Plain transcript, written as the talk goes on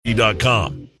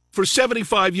NCMIC.com. For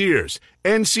 75 years,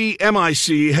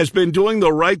 NCMIC has been doing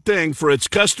the right thing for its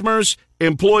customers,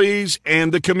 employees,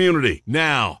 and the community.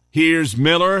 Now, here's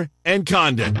Miller and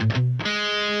Condon.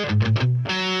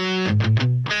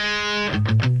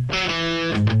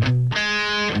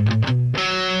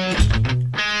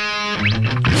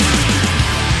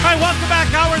 Welcome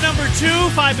back. Hour number 2,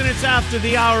 5 minutes after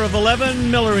the hour of 11.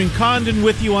 Miller and Condon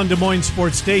with you on Des Moines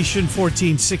Sports Station,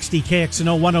 1460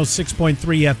 KXNO, 106.3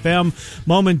 FM.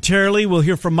 Momentarily, we'll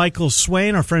hear from Michael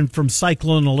Swain, our friend from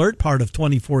Cyclone Alert, part of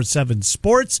 24/7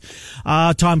 Sports.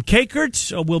 Tom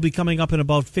Kakert will be coming up in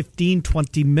about 15,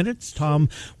 20 minutes. Tom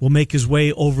will make his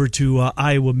way over to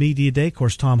Iowa Media Day. Of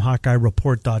course,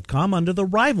 TomHawkeyeReport.com under the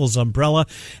Rivals umbrella,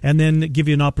 and then give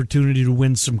you an opportunity to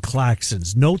win some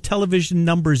Claxons. No television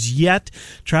numbers yet.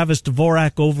 Travis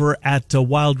Dvorak over at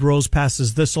Wild Rose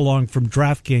passes this along from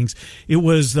DraftKings. It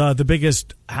was the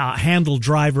biggest handle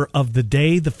driver of the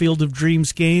day, the Field of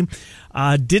Dreams game.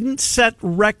 Didn't set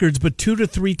records, but 2 to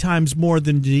 3 times more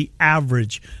than the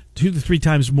average, 2 to 3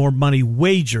 times more money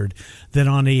wagered than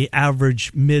on a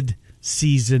average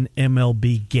mid-season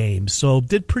MLB game. So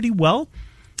did pretty well.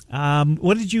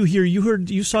 What did you hear?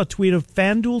 You saw a tweet, of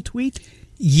FanDuel tweet?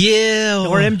 Yeah.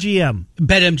 Or MGM?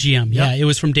 BetMGM, yeah. It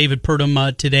was from David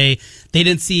Purdom today. They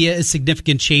didn't see a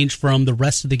significant change from the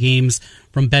rest of the games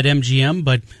from BetMGM,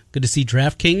 but good to see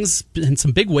DraftKings and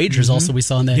some big wagers also we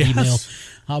saw in that email.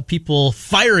 People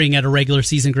firing at a regular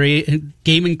season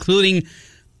game, including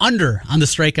under on the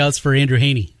strikeouts for Andrew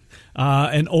Haney.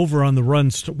 And over on the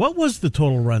runs. What was the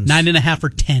total runs? 9.5 or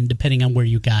 10, depending on where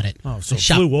you got it. Oh, so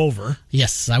flew over.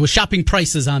 Yes, I was shopping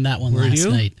prices on that one last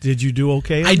night. Did you do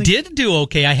okay? I did do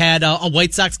okay. I had a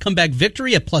White Sox comeback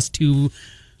victory at plus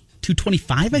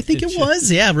 225, I think it was.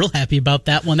 Yeah, real happy about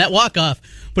that one. That walk-off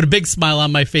put a big smile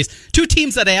on my face. 2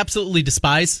 teams that I absolutely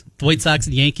despise, the White Sox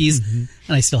and Yankees, and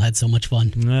I still had so much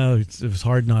fun. No, it was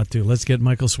hard not to. Let's get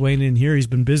Michael Swain in here. He's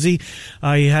been busy.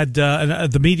 He had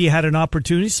the media had an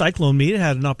opportunity, Cyclone Media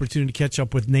had an opportunity to catch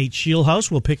up with Nate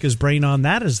Shieldhouse. We'll pick his brain on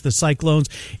that as the Cyclones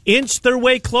inch their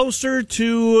way closer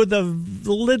to the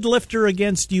lid lifter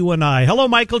against UNI. Hello,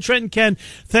 Michael, Trent, and Ken.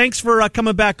 Thanks for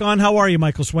coming back on. How are you,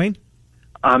 Michael Swain?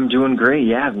 I'm doing great,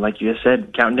 yeah. Like you just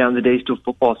said, counting down the days till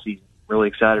football season. Really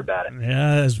excited about it.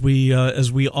 Yeah, as we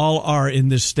all are in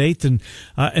this state, and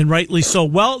rightly so.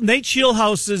 Well, Nate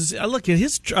Shieldhouse is look at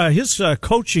his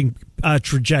coaching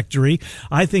trajectory,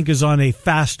 I think, is on a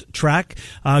fast track.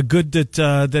 Good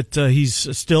that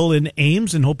he's still in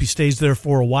Ames, and hope he stays there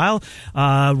for a while.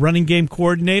 Running game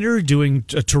coordinator, doing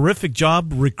a terrific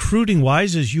job recruiting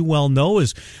wise, as you well know,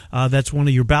 is that's one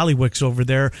of your ballywicks over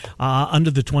there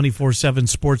under the 24/7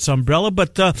 Sports umbrella.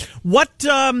 But what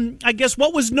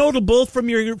was notable from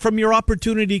your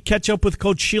opportunity to catch up with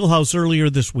Coach Shieldhouse earlier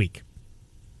this week?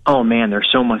 Oh man, there's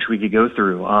so much we could go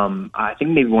through. I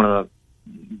think maybe one of the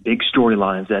big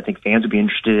storylines that I think fans would be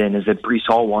interested in is that Breece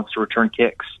Hall wants to return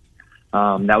kicks.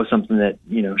 That was something that,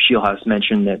 Shieldhouse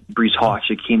mentioned, that Breece Hall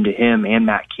actually came to him and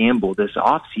Matt Campbell this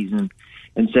offseason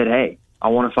and said, hey, I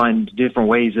want to find different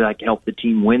ways that I can help the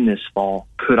team win this fall.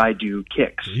 Could I do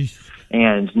kicks?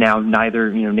 And now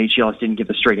neither, Nate Shieldhouse didn't give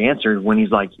a straight answer when he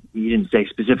didn't say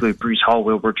specifically Breece Hall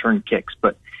will return kicks,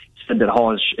 but said that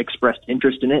Hall has expressed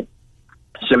interest in it.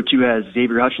 So too has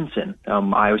Xavier Hutchinson,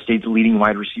 Iowa State's leading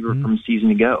wide receiver from a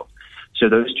season ago. So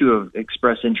those two have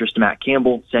expressed interest to Matt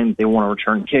Campbell, saying that they want to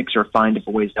return kicks or find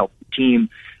different ways to help the team.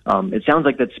 It sounds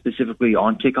like that's specifically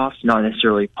on kickoffs, not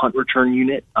necessarily punt return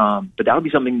unit, but that would be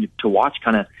something to watch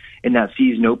kind of in that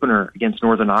season opener against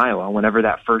Northern Iowa. Whenever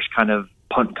that first kind of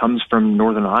punt comes from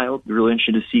Northern Iowa, it'd be really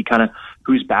interested to see kind of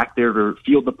who's back there to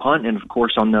field the punt, and of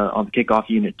course on the kickoff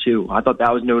unit too. I thought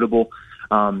that was notable.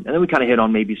 And then we kind of hit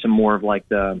on maybe some more of like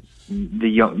the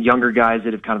younger guys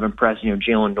that have kind of impressed.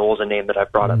 Jalen Knowles, a name that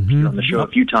I've brought up on the show a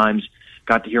few times.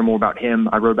 Got to hear more about him.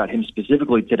 I wrote about him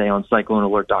specifically today on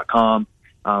CycloneAlert.com.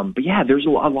 But yeah, there's a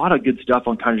lot of good stuff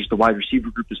on kind of just the wide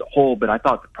receiver group as a whole. But I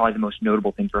thought that probably the most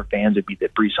notable thing for fans would be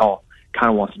that Breece Hall kind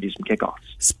of wants to do some kickoffs.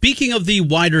 Speaking of the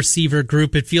wide receiver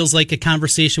group, it feels like a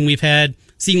conversation we've had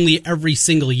seemingly every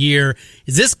single year.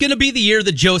 Is this going to be the year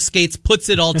that Joe Skates puts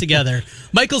it all together?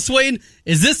 Michael Swain,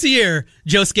 is this the year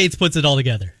Joe Skates puts it all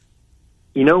together?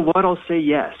 You know what? I'll say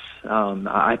yes.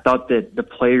 I thought that the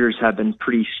players have been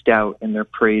pretty stout in their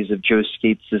praise of Joe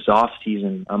Skates this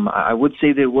offseason. I would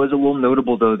say that it was a little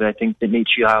notable, though, that I think that Nate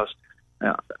Shieldhouse,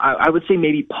 I would say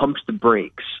maybe pumped the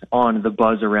brakes on the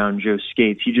buzz around Joe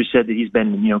Skates. He just said that he's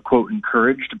been, quote,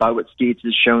 encouraged by what Skates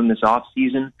has shown this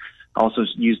offseason. Also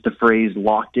used the phrase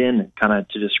locked in kind of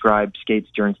to describe Skates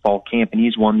during fall camp. And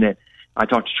he's one that I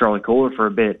talked to Charlie Kohler for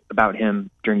a bit about him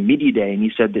during media day, and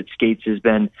he said that Skates has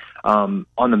been on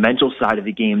the mental side of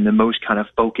the game the most kind of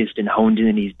focused and honed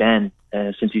in he's been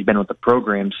since he's been with the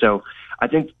program. So I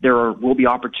think there will be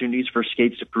opportunities for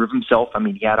Skates to prove himself. I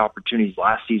mean, he had opportunities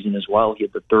last season as well. He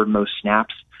had the third most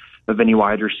snaps of any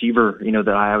wide receiver, that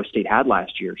Iowa State had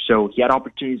last year. So he had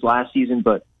opportunities last season,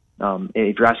 but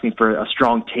if you're asking for a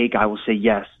strong take, I will say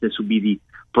yes, this would be the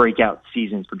breakout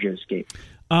season for Joe Skate.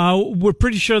 We're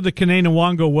pretty sure the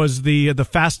Kanenawanga was the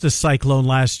fastest Cyclone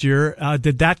last year.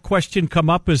 Did that question come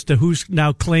up as to who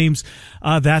now claims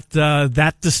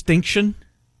that distinction?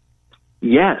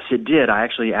 Yes, it did. I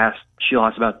actually asked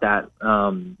Shieldhouse about that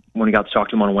when we got to talk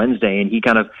to him on Wednesday, and he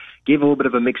kind of gave a little bit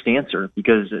of a mixed answer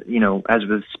because, as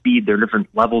with speed, there are different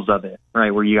levels of it, right,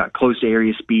 where you got close to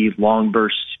area speed, long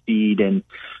burst speed. And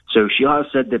so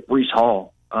Shieldhouse said that Breece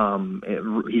Hall,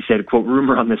 he said, quote,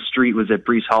 rumor on the street was that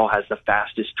Breece Hall has the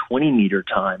fastest 20-meter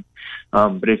time.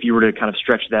 But if you were to kind of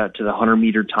stretch that to the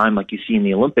 100-meter time like you see in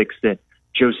the Olympics, that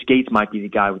Joe Skates might be the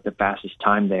guy with the fastest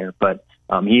time there. But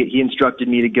he instructed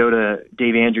me to go to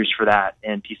Dave Andrews for that,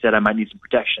 and he said I might need some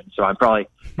protection. So I probably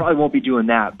won't be doing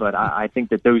that, but I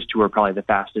think that those two are probably the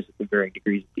fastest at the varying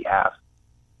degrees that we have.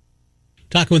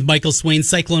 Talking with Michael Swain,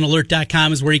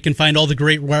 CycloneAlert.com is where you can find all the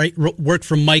great work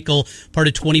from Michael, part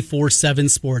of 24/7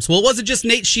 Sports. Well, it wasn't just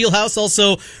Nate Shieldhouse.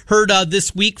 Also heard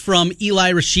this week from Eli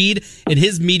Rashid and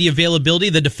his media availability,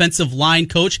 the defensive line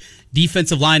coach.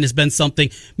 Defensive line has been something.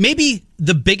 Maybe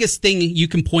the biggest thing you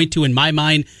can point to in my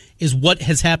mind is what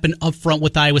has happened up front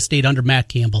with Iowa State under Matt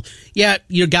Campbell. Yeah,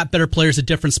 you got better players at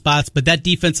different spots, but that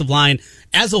defensive line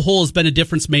as a whole has been a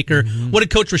difference maker. Mm-hmm. What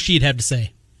did Coach Rashid have to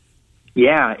say?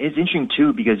 Yeah, it's interesting,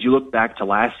 too, because you look back to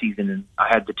last season, and I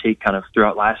had to take kind of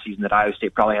throughout last season that Iowa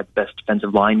State probably had the best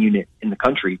defensive line unit in the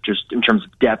country, just in terms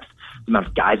of depth, the amount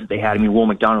of guys that they had. I mean, Will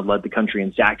McDonald led the country,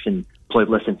 and Saxon played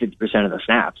less than 50% of the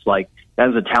snaps. Like, that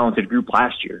was a talented group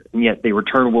last year, and yet they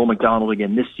return Will McDonald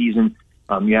again this season.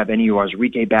 You have Eni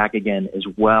Uwazurike back again as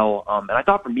well. And I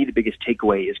thought for me the biggest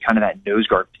takeaway is kind of that nose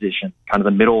guard position, kind of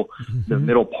the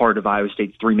middle part of Iowa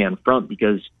State's three-man front,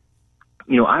 because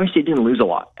Iowa State didn't lose a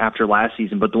lot after last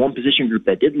season, but the one position group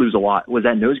that did lose a lot was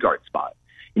that nose guard spot.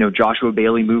 Joshua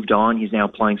Bailey moved on. He's now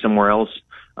playing somewhere else.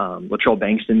 Latrell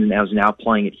Bankston is now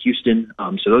playing at Houston.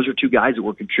 So those are two guys that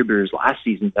were contributors last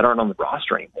season that aren't on the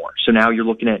roster anymore. So now you're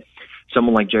looking at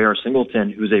someone like J.R.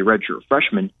 Singleton, who's a redshirt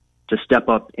freshman, to step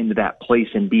up into that place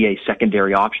and be a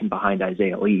secondary option behind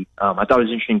Isaiah Lee. I thought it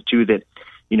was interesting, too, that,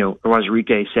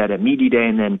 Uwazurike said at media day,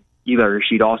 and then Eli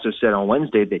Rashid also said on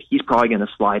Wednesday that he's probably going to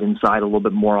slide inside a little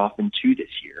bit more often, too, this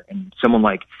year. And someone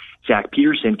like Zach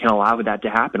Peterson can allow that to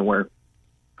happen where,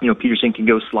 Peterson can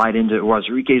go slide into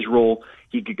Uwazurike's role.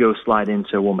 He could go slide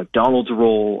into Will McDonald's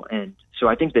role. And so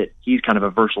I think that he's kind of a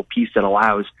versatile piece that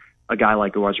allows a guy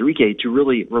like Uwazurike to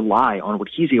really rely on what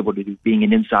he's able to do, being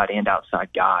an inside and outside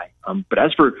guy. But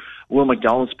as for Will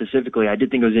McDonald specifically, I did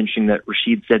think it was interesting that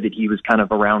Rashid said that he was kind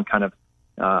of around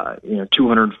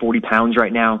 240 pounds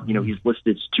right now. He's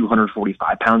listed as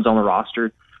 245 pounds on the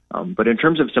roster. But in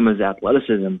terms of some of his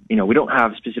athleticism, we don't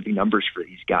have specific numbers for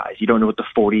these guys. You don't know what the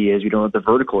 40 is. You don't know what the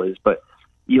vertical is. But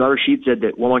Eli Rashid said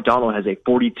that Will McDonald has a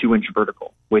 42-inch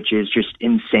vertical, which is just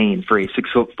insane for a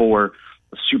 6'4",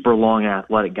 super long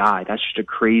athletic guy. That's just a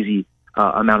crazy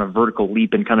amount of vertical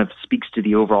leap and kind of speaks to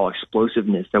the overall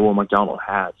explosiveness that Will McDonald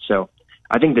has. So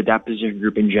I think that position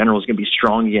group in general is going to be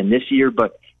strong again this year,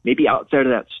 but maybe outside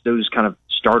of that, those kind of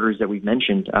starters that we've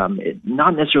mentioned,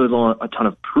 not necessarily a ton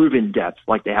of proven depth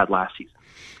like they had last season.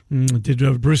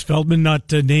 Did Bruce Feldman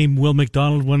not name Will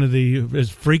McDonald one of the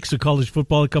freaks of college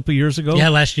football a couple of years ago? Yeah,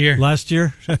 last year.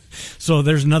 So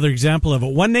there's another example of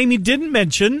it. One name he didn't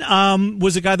mention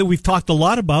was a guy that we've talked a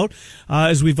lot about,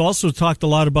 as we've also talked a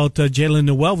lot about Jalen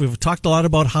Noel. We've talked a lot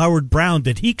about Howard Brown.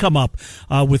 Did he come up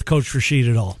with Coach Rashid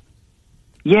at all?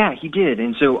 Yeah, he did.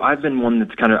 And so I've been one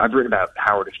that's I've written about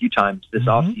Howard a few times this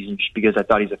offseason just because I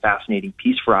thought he's a fascinating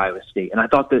piece for Iowa State. And I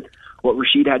thought that what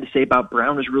Rashid had to say about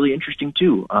Brown was really interesting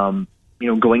too.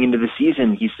 Going into the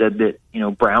season, he said that,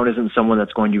 Brown isn't someone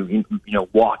that's going to,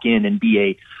 walk in and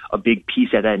be a big piece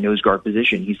at that nose guard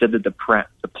position. He said that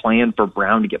the plan for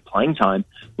Brown to get playing time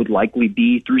would likely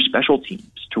be through special teams,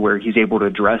 to where he's able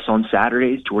to dress on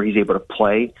Saturdays, to where he's able to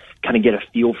play, kind of get a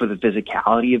feel for the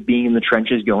physicality of being in the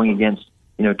trenches going against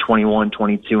 21,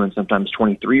 22, and sometimes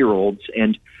 23-year-olds.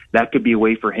 And that could be a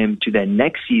way for him to then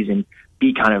next season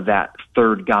be kind of that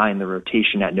third guy in the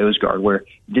rotation at nose guard, where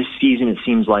this season it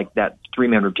seems like that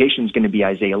three-man rotation is going to be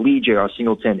Isaiah Lee, J.R.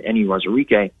 Singleton, Eni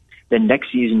Uwazurike. Then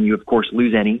next season you, of course,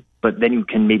 lose Eni, but then you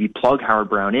can maybe plug Howard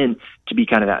Brown in to be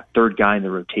kind of that third guy in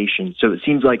the rotation. So it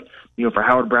seems like, for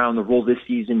Howard Brown, the role this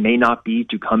season may not be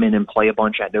to come in and play a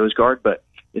bunch at nose guard, but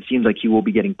it seems like he will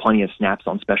be getting plenty of snaps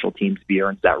on special teams to be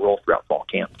earned that role throughout fall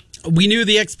camp. We knew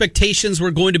the expectations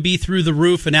were going to be through the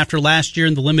roof, and after last year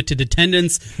and the limited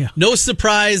attendance, no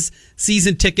surprise,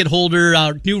 season ticket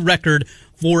holder, new record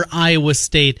for Iowa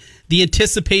State. The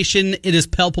anticipation, it is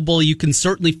palpable. You can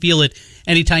certainly feel it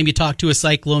anytime you talk to a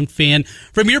Cyclone fan.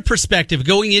 From your perspective,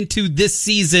 going into this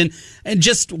season and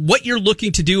just what you're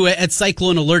looking to do at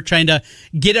Cyclone Alert, trying to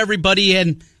get everybody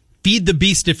and feed the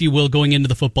beast, if you will, going into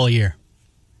the football year.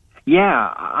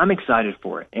 Yeah, I'm excited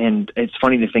for it. And it's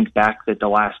funny to think back that the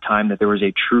last time that there was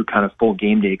a true kind of full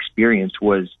game day experience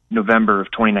was November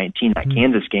of 2019, that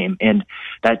Kansas game. And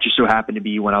that just so happened to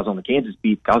be when I was on the Kansas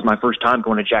beat. That was my first time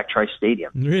going to Jack Trice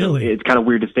Stadium. Really? So it's kind of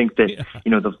weird to think that,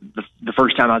 the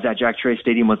first time I was at Jack Trice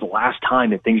Stadium was the last time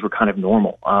that things were kind of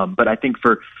normal. But I think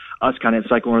for us kind of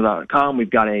at CycloneAlert.com, we've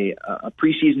got a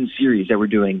preseason series that we're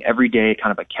doing every day,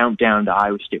 kind of a countdown to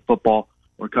Iowa State football.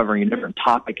 We're covering a different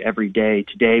topic every day.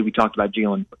 Today, we talked about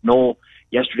Jalen Knoll.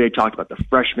 Yesterday, talked about the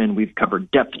freshmen. We've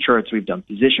covered depth charts. We've done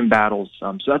position battles.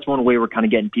 So that's one way we're kind of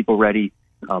getting people ready,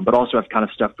 but also have kind of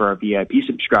stuff for our VIP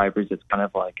subscribers. It's kind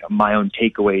of like my own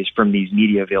takeaways from these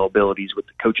media availabilities with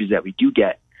the coaches that we do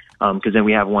get. Because then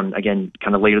we have one, again,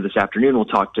 kind of later this afternoon. We'll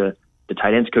talk to the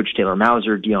tight ends coach, Taylor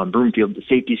Mauser, Dion Broomfield, the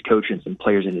safeties coach, and some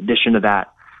players in addition to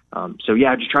that.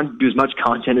 Just trying to do as much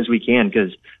content as we can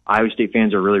because Iowa State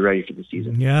fans are really ready for the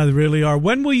season. Yeah, they really are.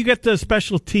 When will you get the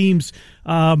special teams?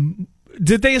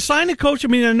 Did they assign a coach? I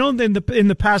mean, I know in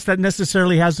the past that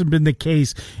necessarily hasn't been the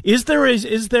case. Is there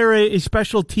a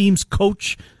special teams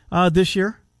coach this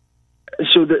year?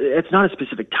 So it's not a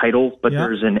specific title, but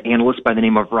there's an analyst by the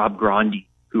name of Rob Grandi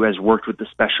who has worked with the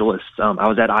specialists. I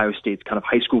was at Iowa State's kind of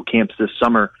high school camps this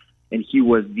summer, and he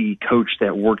was the coach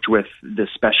that worked with the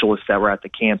specialists that were at the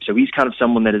camp. So he's kind of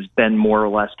someone that has been more or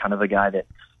less kind of a guy that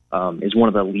is one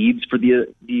of the leads for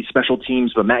the special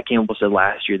teams. But Matt Campbell said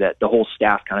last year that the whole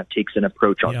staff kind of takes an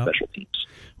approach on special teams.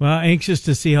 Well, anxious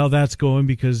to see how that's going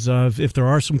because if there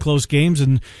are some close games,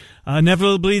 and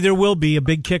inevitably there will be, a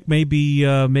big kick may be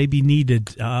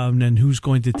needed, and who's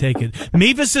going to take it?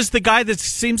 Mevis is the guy that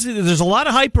seems there's a lot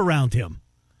of hype around him.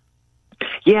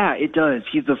 Yeah, it does.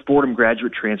 He's the Fordham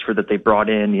graduate transfer that they brought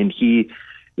in, and he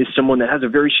is someone that has a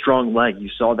very strong leg. You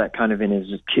saw that kind of in his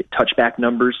touchback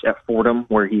numbers at Fordham,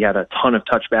 where he had a ton of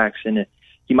touchbacks, and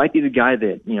he might be the guy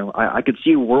that, I could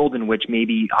see a world in which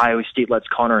maybe Iowa State lets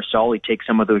Connor Asali take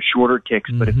some of those shorter kicks,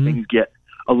 but if things get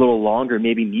a little longer,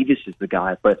 maybe Mevis is the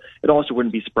guy. But it also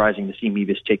wouldn't be surprising to see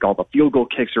Mevis take all the field goal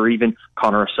kicks, or even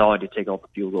Connor Asali to take all the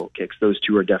field goal kicks. Those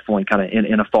two are definitely kind of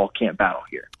in a fall camp battle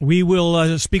here. We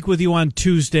will speak with you on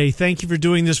Tuesday. Thank you for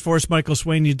doing this for us, Michael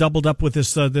Swain. You doubled up with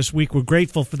us this week. We're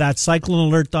grateful for that.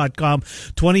 CycloneAlert.com,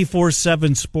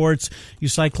 24/7 sports. You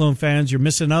Cyclone fans, you're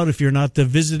missing out if you're not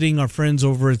visiting our friends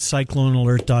over at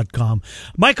CycloneAlert.com.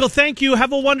 Michael, thank you.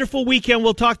 Have a wonderful weekend.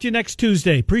 We'll talk to you next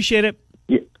Tuesday. Appreciate it.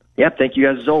 Yep, thank you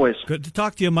guys as always. Good to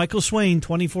talk to you. Michael Swain,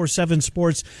 24/7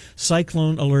 Sports,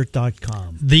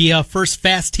 CycloneAlert.com. The first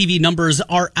Fast TV numbers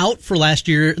are out for last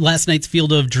night's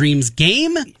Field of Dreams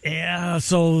game. Yeah,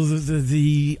 so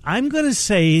the I'm going to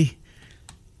say,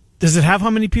 does it have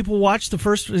how many people watched the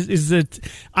first?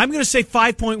 I'm going to say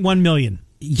 5.1 million.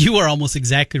 You are almost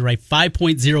exactly right.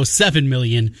 5.07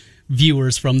 million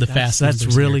viewers from the Fast numbers.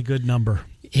 That's a really good number.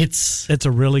 It's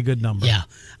a really good number. Yeah.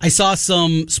 I saw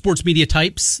some sports media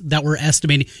types that were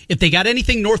estimating if they got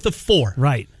anything north of 4,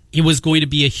 right, it was going to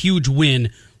be a huge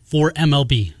win for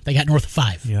MLB. They got north of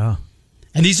 5. Yeah.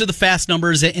 And these are the Fast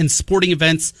numbers in sporting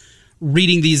events.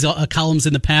 Reading these columns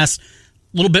in the past,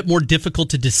 a little bit more difficult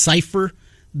to decipher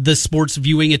the sports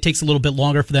viewing. It takes a little bit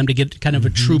longer for them to get kind of a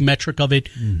true metric of it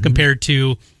compared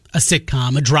to a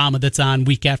sitcom, a drama that's on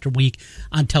week after week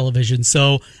on television.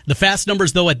 So the Fast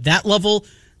numbers, though, at that level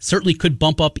certainly could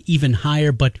bump up even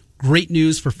higher, but great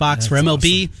news for Fox, for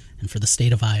MLB, awesome, and for the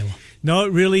state of Iowa. No,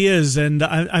 it really is, and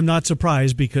I'm not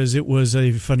surprised because it was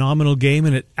a phenomenal game,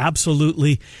 and it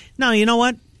absolutely... Now, you know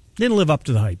what? Didn't live up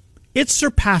to the hype. It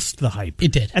surpassed the hype.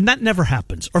 It did. And that never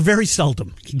happens, or very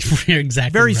seldom.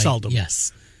 Exactly. Very right. seldom.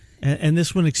 Yes. And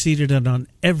this one exceeded it on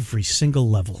every single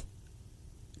level.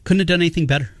 Couldn't have done anything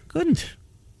better. Couldn't.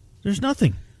 There's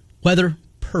nothing. Weather,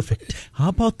 perfect. How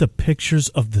about the pictures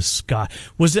of the sky?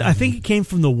 Was it? I think it came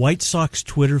from the White Sox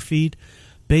Twitter feed.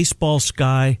 Baseball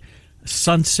sky,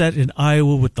 sunset in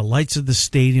Iowa with the lights of the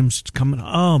stadiums coming.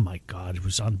 Oh my God, it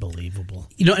was unbelievable.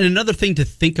 And another thing to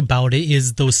think about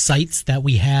is those sites that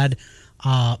we had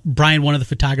Brian, one of the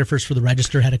photographers for the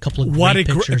Register, had a couple of great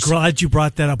pictures. Glad you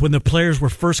brought that up. When the players were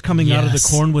first coming out of the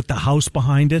corn with the house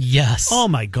behind it. Yes. Oh,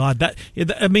 my God.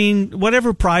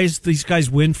 Whatever prize these guys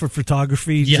win for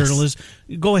photography, journalists,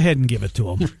 go ahead and give it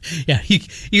to them. Yeah, you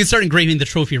can start engraving the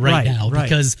trophy right now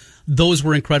because those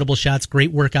were incredible shots.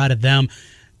 Great work out of them.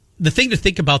 The thing to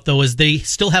think about, though, is they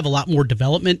still have a lot more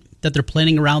development that they're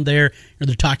planning around there. Or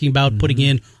they're talking about putting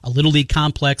in a Little League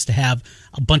complex to have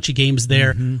a bunch of games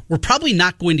there. We're probably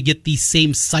not going to get these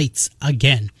same sites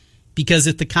again because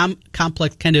if the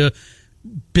complex kind of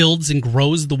builds and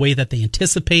grows the way that they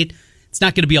anticipate, it's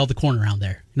not going to be all the corn around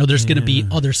there. There's going to be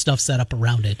other stuff set up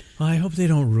around it. Well, I hope they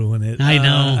don't ruin it. I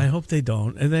know. I hope they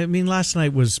don't. And last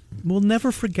night we'll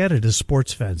never forget it as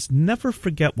sports fans. Never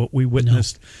forget what we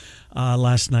witnessed.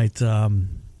 Last night,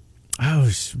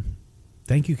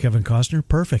 thank you, Kevin Costner.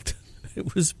 Perfect.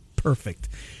 It was perfect.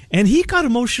 And he got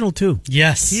emotional, too.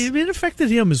 Yes. It affected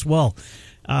him as well.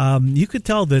 You could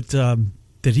tell that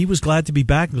he was glad to be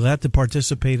back, glad to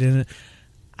participate in it.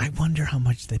 I wonder how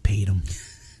much they paid him.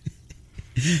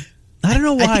 I don't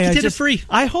know why. I think he did it free.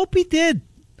 I hope he did.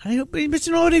 But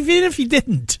you know what, even if he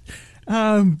didn't,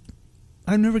 I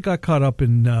never got caught up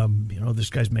in, this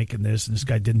guy's making this and this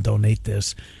guy didn't donate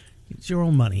this. It's your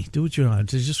own money. Do what you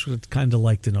want. I just would kind of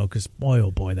like to know because, boy, oh,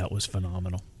 boy, that was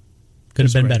phenomenal. Could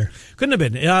have been better. Couldn't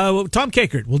have been. Tom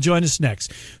Kakert will join us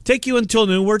next. Take you until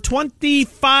noon. We're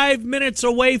 25 minutes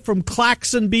away from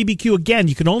Claxon BBQ. Again,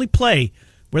 you can only play,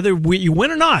 whether you win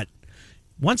or not,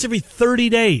 once every 30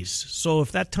 days. So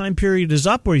if that time period is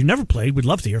up or you've never played, we'd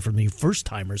love to hear from the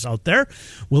first-timers out there.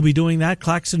 We'll be doing that.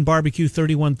 Claxon Barbecue,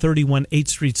 3131 8th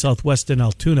Street Southwest in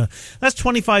Altoona. That's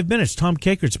 25 minutes. Tom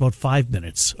Kakert's about 5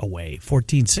 minutes away.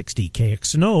 1460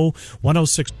 KXNO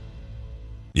 106.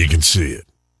 You can see it.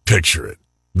 Picture it.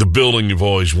 The building you've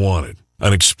always wanted.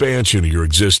 An expansion of your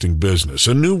existing business.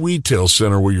 A new retail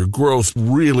center where your growth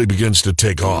really begins to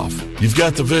take off. You've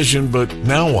got the vision, but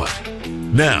now what?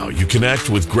 Now you connect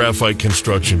with Graphite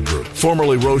Construction Group.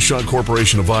 Formerly Rochon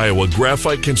Corporation of Iowa,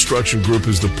 Graphite Construction Group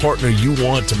is the partner you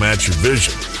want to match your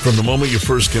vision. From the moment you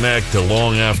first connect to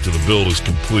long after the build is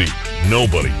complete,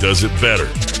 nobody does it better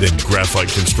than Graphite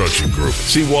Construction Group.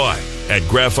 See why at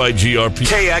Graphite GRP.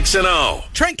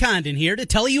 KXNO. Trent Condon here to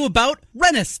tell you about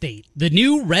Rent Estate, the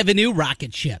new revenue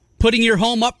rocket ship. Putting your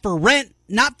home up for rent,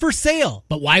 not for sale.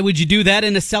 But why would you do that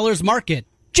in a seller's market?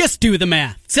 Just do the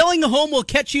math. Selling a home will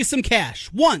catch you some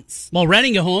cash once, while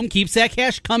renting a home keeps that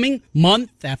cash coming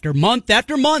month after month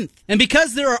after month. And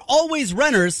because there are always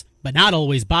renters, but not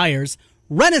always buyers,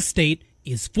 Rent Estate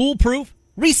is foolproof,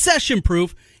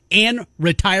 recession-proof, and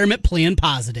retirement plan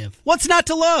positive. What's not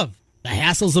to love? The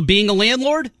hassles of being a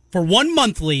landlord? For one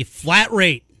monthly flat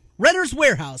rate, Renter's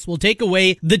Warehouse will take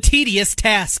away the tedious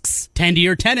tasks. Tend to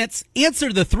your tenants,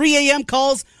 answer the 3 a.m.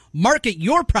 calls, market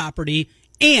your property,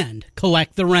 and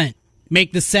collect the rent.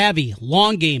 Make the savvy,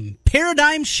 long game,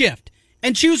 paradigm shift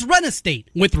and choose Rent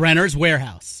Estate with Renter's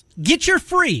Warehouse. Get your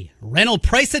free rental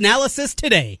price analysis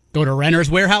today. Go to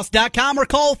renterswarehouse.com or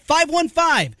call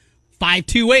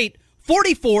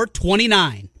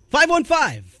 515-528-4429.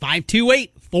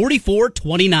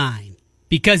 515-528-4429.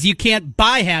 Because you can't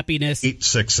buy happiness.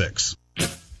 866.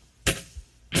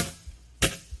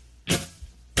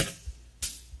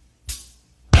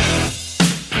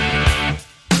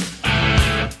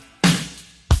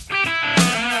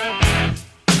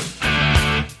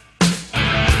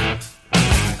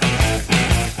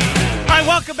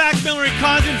 Welcome back, Miller and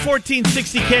Condon,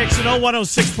 1460 KXNO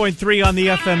 106.3 on the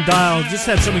FM dial. Just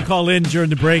had somebody call in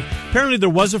during the break. Apparently there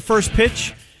was a first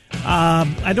pitch.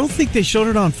 I don't think they showed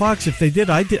it on Fox. If they did,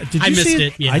 I did. Did you I missed see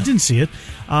it? Yeah. I didn't see it.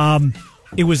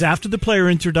 It was after the player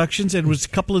introductions, and it was a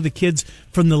couple of the kids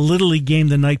from the Little League game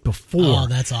the night before. Oh,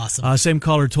 that's awesome. Same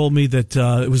caller told me that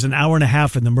it was an hour and a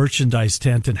half in the merchandise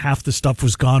tent, and half the stuff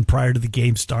was gone prior to the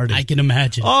game starting. I can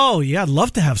imagine. Oh, yeah, I'd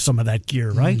love to have some of that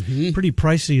gear, right? Mm-hmm. Pretty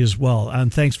pricey as well,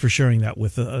 and thanks for sharing that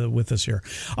with us here.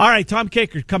 All right, Tom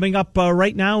Kakert coming up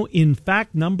right now. In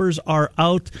fact, numbers are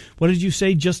out. What did you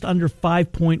say? Just under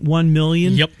 5.1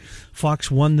 million? Yep.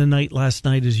 Fox won the night last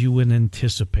night, as you would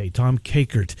anticipate. Tom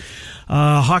Kakert.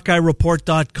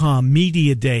 HawkeyeReport.com.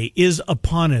 Media Day is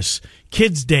upon us.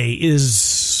 Kids Day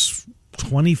is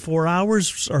 24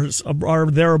 hours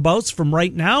or thereabouts from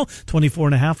right now. 24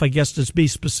 and a half, I guess, to be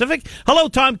specific. Hello,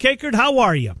 Tom Kakert. How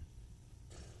are you?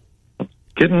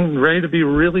 Getting ready to be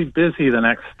really busy the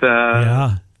next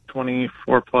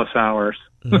 24 plus hours.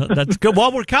 That's good.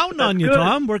 Well, we're counting on you, good.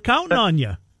 Tom. We're counting on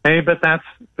you. Hey, but that's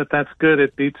good.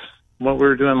 It beats what we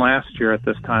were doing last year at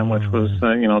this time, which was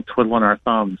twiddling our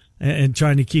thumbs. and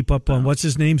trying to keep up on what's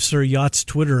his name, Sir Yacht's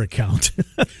Twitter account.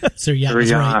 Sir Yacht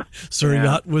was right. Sir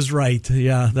Yacht was right.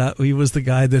 Yeah, that he was the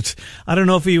guy that I don't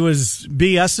know if he was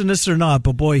BSing us or not,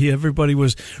 but boy, everybody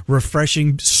was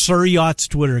refreshing Sir Yacht's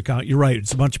Twitter account. You're right;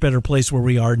 it's a much better place where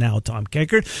we are now, Tom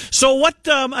Kankert. So, what?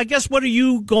 I guess what are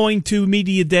you going to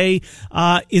media day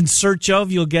in search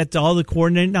of? You'll get all the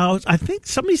coordinating. Now, I think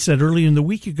somebody said earlier in the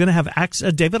week you're going to have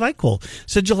access. David Eichel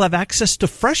said you'll have access to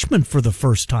freshmen for the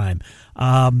first time.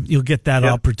 You'll get that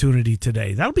opportunity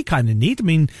today. That'll be kind of neat. I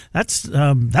mean, that's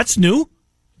new.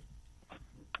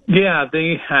 Yeah,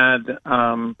 they had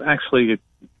actually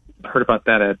heard about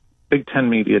that at Big Ten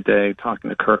Media Day, talking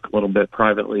to Kirk a little bit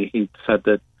privately. He said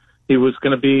that he was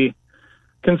going to be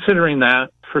considering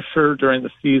that for sure during the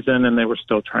season, and they were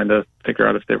still trying to figure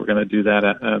out if they were going to do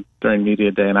that during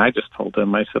Media Day. And I just told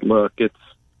him, I said, look, it's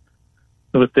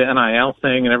with the NIL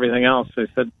thing and everything else. I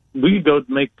said, we could go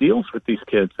make deals with these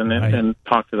kids and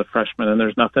talk to the freshmen, and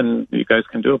there's nothing you guys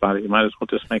can do about it. You might as well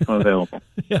just make them available.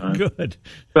 Good.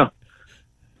 So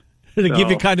to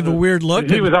give you kind of a weird look.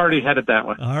 He was already headed that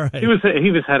way. All right. He was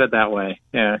headed that way.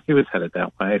 Yeah, he was headed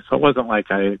that way. So it wasn't like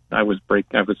I was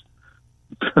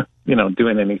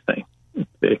doing anything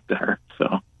big there.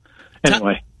 So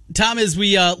anyway. Tom, as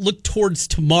we look towards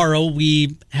tomorrow,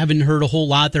 we haven't heard a whole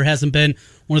lot. There hasn't been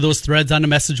one of those threads on the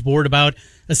message board about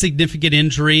a significant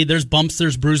injury. There's bumps,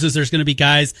 there's bruises. There's going to be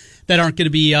guys that aren't going to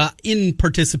be in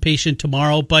participation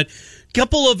tomorrow. But a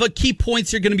couple of key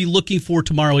points you're going to be looking for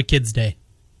tomorrow at Kids Day.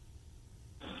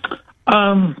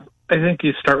 I think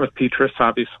you start with Petrus,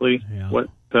 obviously. Yeah. What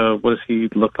does he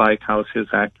look like? How's his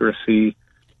accuracy?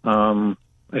 I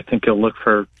think you'll look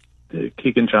for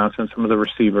Keegan Johnson, some of the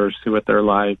receivers, see what they're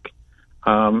like.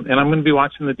 And I'm going to be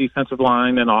watching the defensive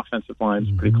line and offensive lines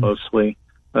pretty closely,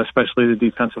 especially the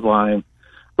defensive line.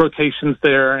 Rotations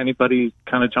there, anybody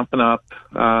kind of jumping up,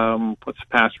 what's the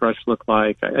pass rush look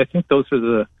like? I think those are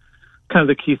the kind of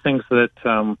the key things that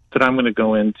I'm going to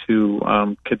go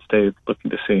into Kids Day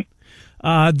looking to see.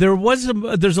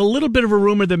 There's a little bit of a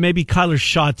rumor that maybe Kyler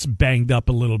Schott's banged up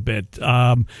a little bit.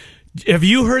 Have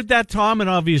you heard that, Tom? And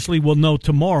obviously we'll know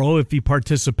tomorrow if he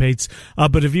participates.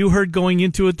 But have you heard going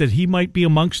into it that he might be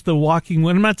amongst the walking?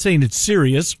 I'm not saying it's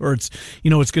serious or it's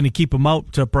going to keep him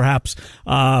out perhaps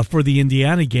for the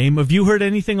Indiana game. Have you heard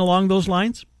anything along those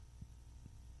lines?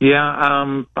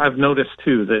 Yeah, I've noticed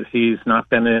too that he's not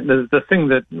been in. The thing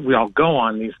that we all go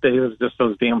on these days is just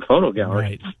those damn photo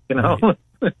galleries. Right.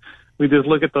 Right. We just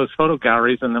look at those photo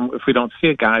galleries, and then if we don't see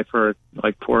a guy for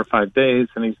like 4 or 5 days,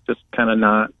 and he's just kind of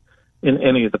not in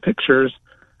any of the pictures,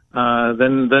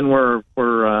 then we're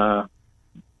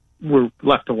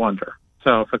left to wonder.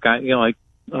 So if a guy, like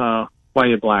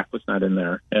Wyatt Black was not in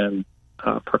there and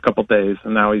for a couple of days,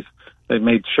 and now they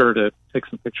made sure to take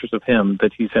some pictures of him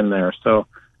that he's in there. So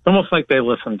it's almost like they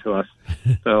listen to us.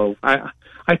 So I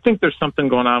think there's something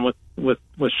going on with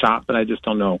Schott, but I just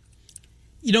don't know.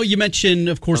 You mentioned,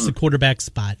 of course, the quarterback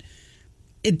spot.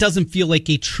 It doesn't feel like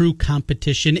a true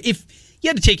competition. If you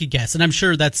had to take a guess, and I'm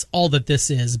sure that's all that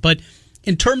this is, but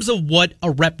in terms of what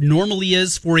a rep normally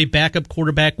is for a backup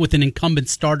quarterback with an incumbent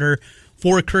starter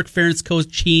for a Kirk Ferentz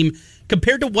coach team,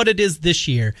 compared to what it is this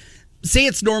year, say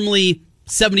it's normally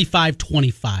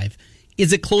 75-25.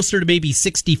 Is it closer to maybe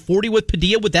 60-40 with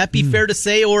Padilla? Would that be fair to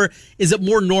say, or is it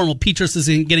more normal? Petrus is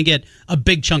going to get a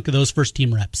big chunk of those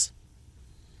first-team reps.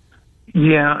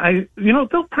 Yeah, they'll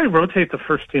probably rotate the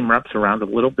first team reps around a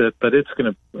little bit, but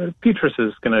Petrus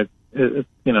is gonna, it's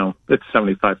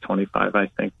 75-25, I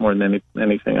think, more than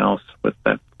anything else with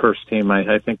that first team.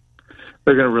 I think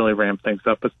they're going to really ramp things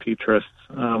up with Petrus,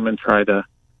 and try to,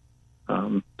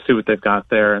 see what they've got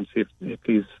there and see if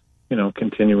he's,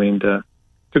 continuing to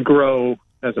grow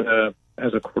as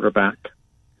a quarterback.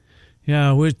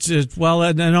 Yeah,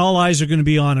 and all eyes are going to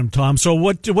be on him, Tom. So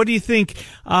what do you think?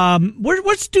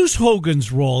 What's Deuce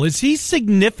Hogan's role? Is he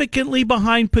significantly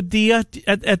behind Padilla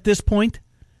at this point?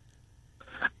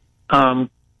 At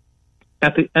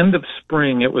the end of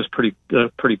spring, it was pretty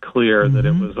clear that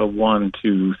it was a 1,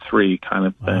 2, 3 kind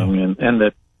of thing, and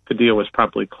that Padilla was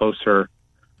probably closer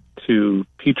to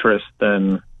Petrus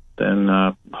than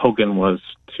Hogan was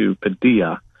to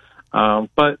Padilla.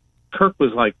 But Kirk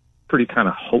was pretty kind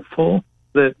of hopeful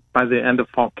that by the end of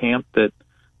fall camp that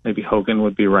maybe Hogan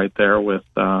would be right there with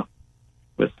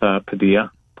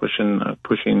Padilla pushing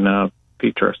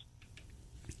Petrus.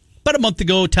 About a month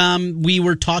ago, Tom, we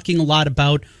were talking a lot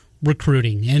about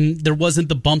recruiting, and there wasn't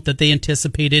the bump that they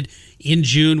anticipated in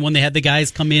June when they had the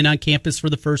guys come in on campus for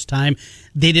the first time.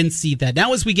 They didn't see that.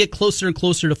 Now as we get closer and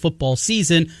closer to football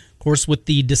season, of course with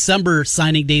the December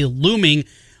signing day looming,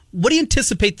 what do you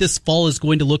anticipate this fall is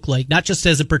going to look like? Not just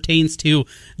as it pertains to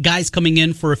guys coming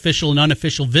in for official and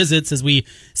unofficial visits, as we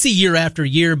see year after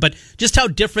year, but just how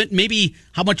different, maybe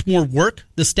how much more work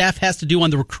the staff has to do on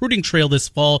the recruiting trail this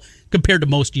fall compared to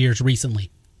most years recently.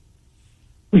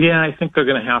 Yeah, I think they're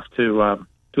going to have to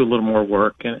do a little more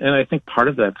work, and I think part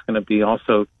of that's going to be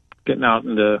also getting out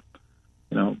into,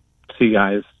 see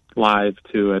guys live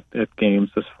too at games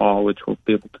this fall, which we'll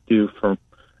be able to do for,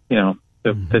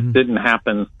 that didn't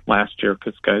happen last year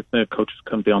because coaches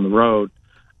couldn't be on the road.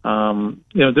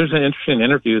 There's an interesting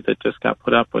interview that just got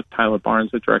put up with Tyler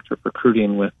Barnes, the director of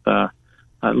recruiting, with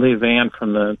Leah Van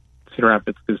from the Cedar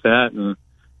Rapids Gazette, and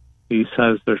he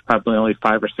says there's probably only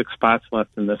 5 or 6 spots left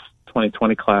in this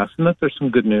 2020 class, and that there's some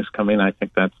good news coming. I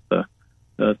think that's the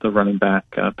running back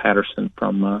Patterson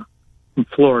from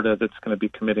Florida that's going to be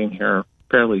committing here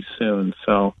fairly soon.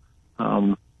 So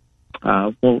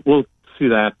we'll see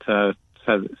that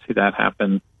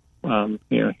happen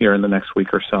here in the next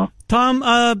week or so. Tom,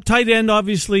 tight end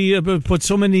obviously put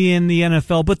so many in the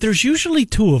NFL, but there's usually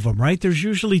 2 of them, right? There's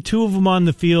usually 2 of them on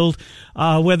the field.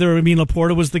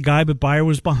 Laporta was the guy, but Byer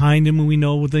was behind him, and we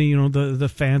know with the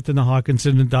Fant and the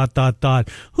Hawkinson and ...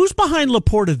 Who's behind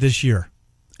Laporta this year,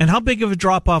 and how big of a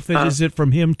drop off is it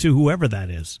from him to whoever that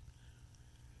is?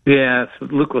 Yeah,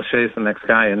 Luke Lachey is the next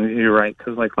guy, and you're right,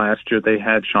 because like last year they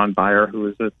had Sean Byer, who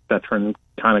was a veteran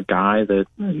kind of guy that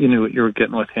you knew what you were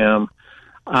getting with him.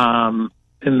 And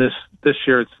this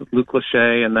year it's Luke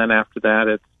Lachey, and then after that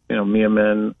it's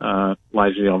Miamin,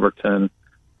 Elijah Elberton.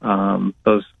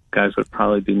 Those guys would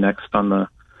probably be next on the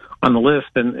list,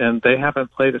 and they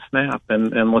haven't played a snap,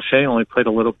 and Lachey only played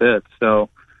a little bit. So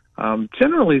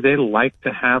generally they like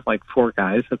to have like 4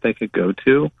 guys that they could go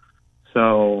to.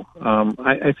 So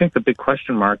I think the big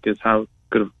question mark is how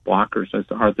good of blockers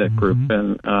are that group,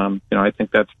 and I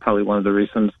think that's probably one of the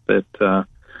reasons that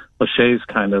Lachey's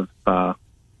kind of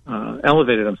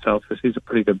elevated himself, because he's a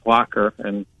pretty good blocker,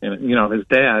 and his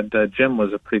dad Jim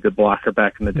was a pretty good blocker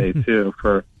back in the day too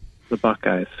for the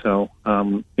Buckeyes. So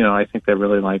I think they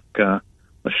really like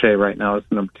Lachey right now as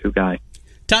the number 2 guy.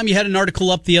 Tom, you had an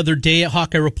article up the other day at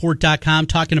HawkeyeReport.com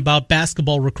talking about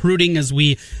basketball recruiting as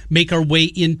we make our way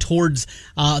in towards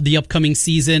the upcoming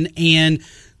season, and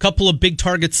a couple of big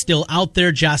targets still out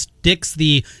there. Josh Dix,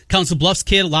 the Council Bluffs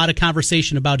kid, a lot of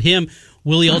conversation about him.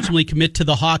 Will he ultimately commit to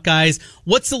the Hawkeyes?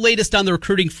 What's the latest on the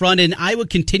recruiting front? And Iowa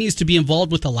continues to be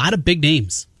involved with a lot of big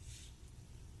names.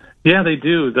 Yeah, they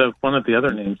do. One of the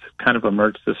other names kind of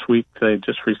emerged this week. They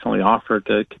just recently offered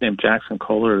a kid named Jackson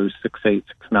Kohler, who's 6'8",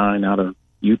 6'9", out of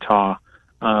Utah,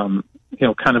 kind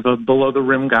of a below the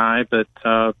rim guy, but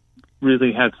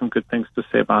really had some good things to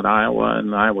say about Iowa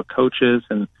and the Iowa coaches.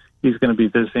 And he's going to be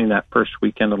visiting that first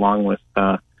weekend along with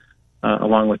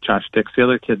Josh Dix. The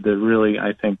other kid that really,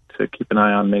 I think, to keep an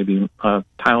eye on, maybe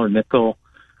Tyler Nickel,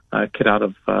 a kid out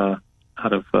of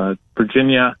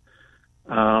Virginia.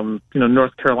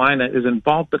 North Carolina is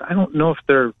involved, but I don't know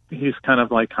if he's kind of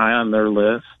like high on their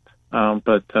list.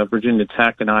 But Virginia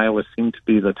Tech and Iowa seem to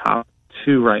be the top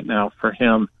 2 right now for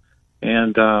him.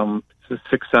 And it's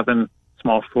a 6'7"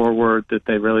 small forward that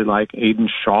they really like. Aiden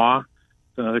Shaw,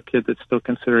 another kid that's still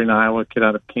considering Iowa, kid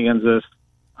out of Kansas.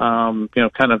 Kind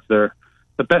of the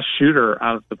best shooter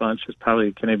out of the bunch is probably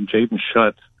a kid named Jaden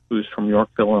Schutz, who's from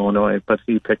Yorkville, Illinois, but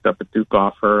he picked up a Duke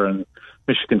offer, and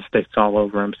Michigan State's all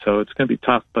over him. So it's going to be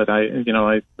tough, but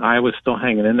Iowa's still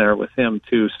hanging in there with him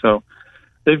too. So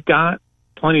they've got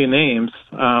plenty of names.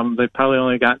 They probably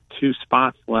only got 2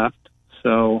 spots left.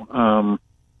 So,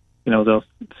 they'll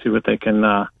see what they can,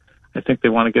 I think they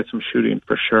want to get some shooting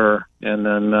for sure. And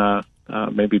then,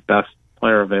 maybe best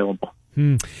player available.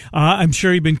 I'm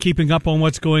sure you've been keeping up on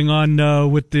what's going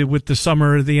on with the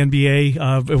summer of the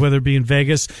NBA, whether it be in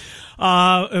Vegas.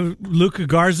 Luka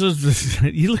Garza,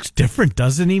 he looks different,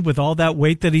 doesn't he, with all that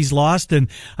weight that he's lost? And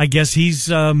I guess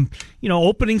he's,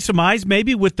 opening some eyes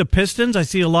maybe with the Pistons. I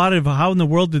see a lot of how in the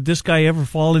world did this guy ever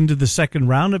fall into the second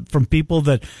round from people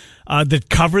that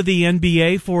cover the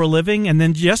NBA for a living. And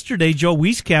then yesterday, Joe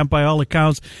Wieskamp, by all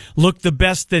accounts, looked the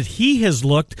best that he has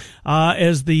looked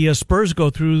as the Spurs go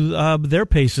through their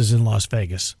paces in Las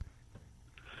Vegas.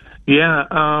 Yeah,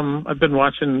 I've been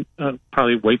watching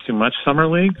probably way too much Summer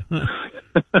League,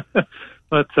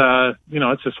 but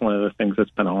it's just one of the things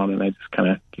that's been on, and I just kind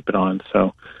of keep it on.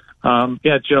 So,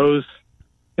 Joe's.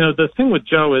 The thing with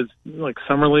Joe is like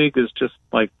Summer League is just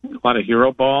like a lot of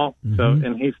hero ball. Mm-hmm. So,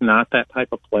 and he's not that type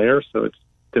of player, so it's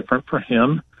different for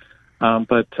him.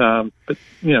 But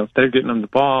if they're getting him the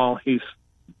ball, he's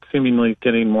seemingly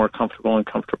getting more comfortable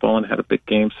and had a big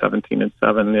game, 17-7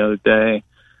 the other day.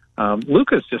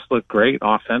 Luka's just looked great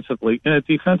offensively, and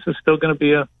defense is still going to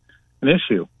be an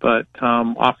issue. But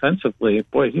offensively,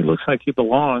 boy, he looks like he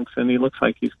belongs, and he looks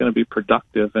like he's going to be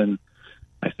productive. And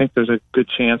I think there's a good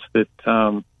chance that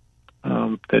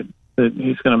that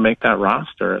he's going to make that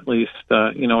roster, at least,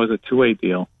 as a two-way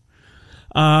deal.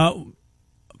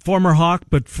 Former Hawk,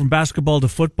 but from basketball to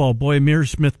football, boy, Ihmir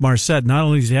Smith-Marsette, not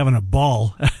only is he having a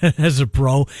ball as a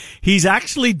pro, he's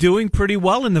actually doing pretty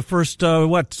well in the first,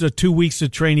 2 weeks of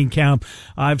training camp.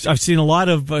 I've seen a lot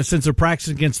of, since their practice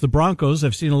against the Broncos,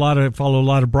 follow a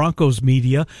lot of Broncos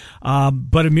media.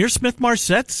 But Ihmir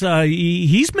Smith-Marsette's,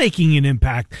 he's making an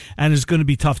impact and is going to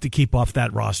be tough to keep off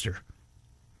that roster.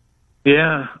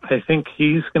 Yeah, I think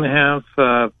he's going to have,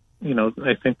 I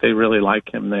think they really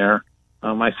like him there.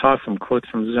 I saw some quotes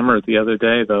from Zimmer the other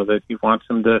day, though, that he wants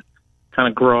him to kind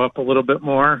of grow up a little bit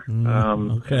more,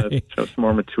 show some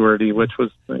more maturity, which was,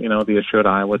 the issue at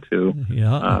Iowa, too.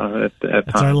 Yeah. At That's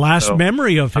times. our last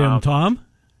memory of him, Tom.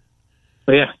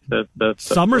 Yeah. The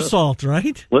somersault,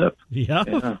 right? Flip.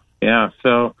 Yeah. Yeah.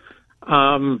 So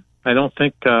I don't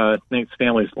think Nate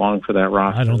Stanley's long for that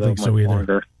roster. I don't think so either.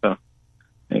 Longer, so I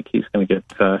think he's going to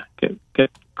get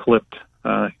clipped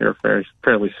here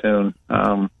fairly soon.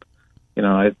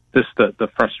 The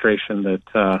frustration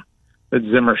that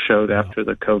Zimmer showed after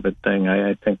the COVID thing,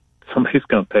 I think somebody's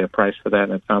going to pay a price for that,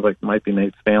 and it sounds like it might be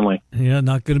Nate Stanley. Yeah,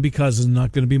 not going to be Cousins,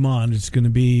 not going to be Mond. It's going to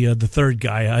be the third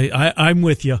guy. I'm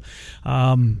with you.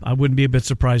 I wouldn't be a bit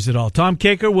surprised at all. Tom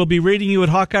Kakert will be reading you at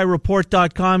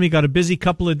HawkeyeReport.com. You got a busy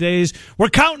couple of days. We're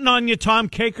counting on you, Tom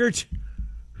Kakert.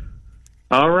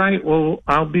 All right. Well,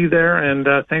 I'll be there, and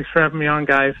thanks for having me on,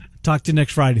 guys. Talk to you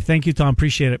next Friday. Thank you, Tom.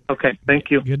 Appreciate it. Okay, thank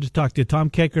you. Good to talk to you.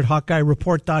 Tom Kakert,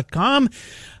 HawkeyeReport.com.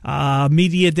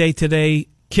 Media Day today,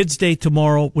 Kids Day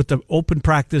tomorrow, with the open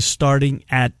practice starting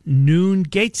at noon.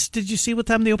 Gates, did you see what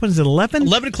time they open? Is it 11?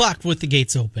 11 o'clock with the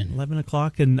gates open. 11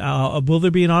 o'clock. And will there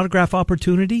be an autograph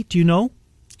opportunity? Do you know?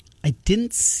 I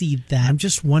didn't see that. I'm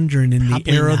just wondering, in Probably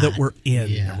the era not. that we're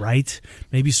in, right?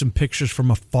 Maybe some pictures from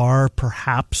afar,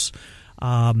 perhaps.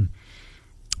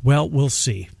 Well, we'll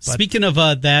see. But speaking of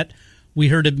that, we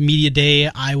heard at Media Day,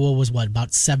 Iowa was, about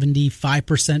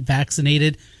 75%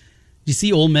 vaccinated. Did you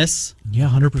see Ole Miss? Yeah,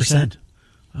 100%.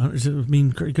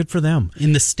 Good for them.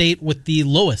 In the state with the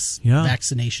lowest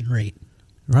vaccination rate.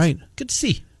 Right. Good to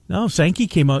see. No, Sankey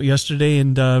came out yesterday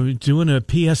and doing a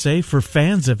PSA for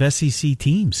fans of SEC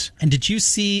teams. And have you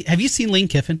seen Lane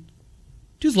Kiffin?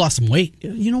 Dude's lost some weight.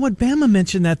 You know what? Bama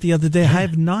mentioned that the other day. I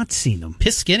have not seen him.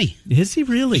 Piss skinny. Is he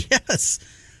really? Yes.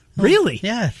 Really?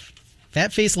 Yeah.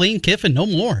 Fat-faced Lane Kiffin, no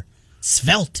more.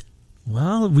 Svelte.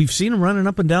 Well, we've seen him running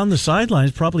up and down the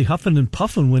sidelines, probably huffing and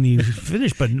puffing when he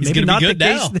finished, but maybe not the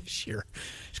case this year.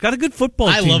 He's got a good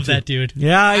football team. I love that dude.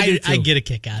 Yeah, I do too. I get a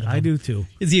kick out of him. I do too.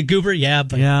 Is he a goober? Yeah.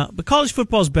 But college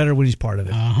football's better when he's part of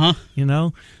it. Uh-huh.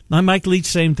 Not Mike Leach,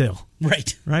 same deal.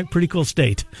 Right. Pretty cool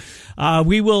state.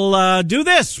 We will do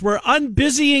this. We're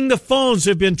unbusying the phones.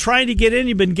 We've been trying to get in.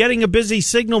 You've been getting a busy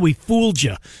signal. We fooled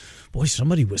you. Boy,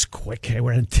 somebody was quick. Hey,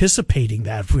 we're anticipating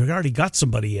that. We've already got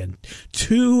somebody in.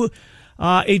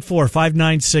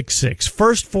 284-5966.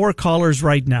 First four callers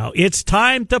right now. It's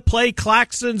time to play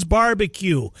Claxons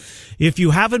Barbecue. If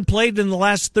you haven't played in the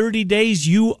last 30 days,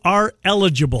 you are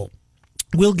eligible.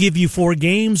 We'll give you 4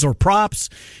 games or props.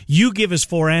 You give us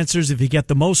 4 answers. If you get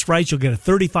the most right, you'll get a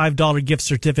 $35 gift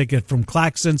certificate from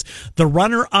Claxons. The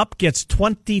runner-up gets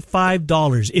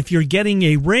 $25. If you're getting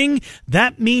a ring,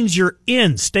 that means you're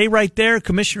in. Stay right there.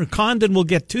 Commissioner Condon will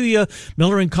get to you.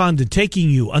 Miller and Condon taking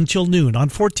you until noon on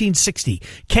 1460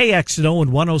 KXNO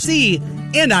and 106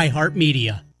 and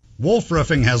iHeartMedia. Wolf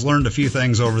Roofing has learned a few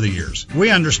things over the years. We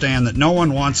understand that no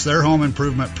one wants their home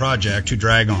improvement project to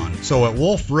drag on. So at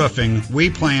Wolf Roofing,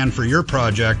 we plan for your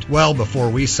project well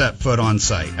before we set foot on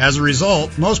site. As a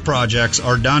result, most projects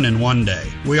are done in one day.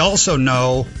 We also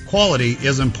know quality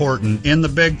is important in the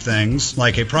big things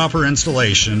like a proper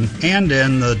installation and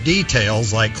in the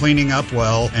details like cleaning up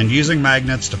well and using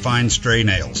magnets to find stray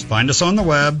nails. Find us on the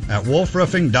web at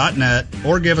wolfroofing.net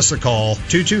or give us a call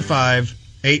 225-88.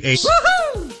 Woohoo!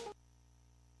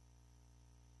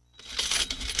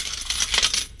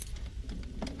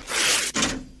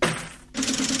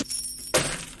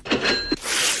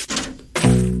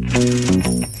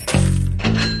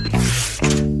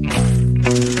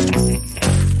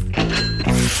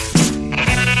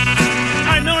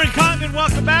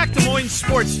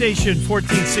 Sports Station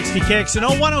 1460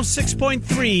 KXNO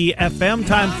 106.3 FM.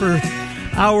 Time for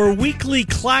our weekly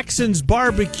Claxons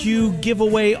Barbecue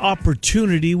giveaway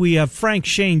opportunity. We have Frank,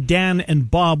 Shane, Dan, and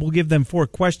Bob. We'll give them 4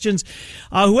 questions.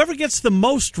 Whoever gets the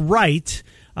most right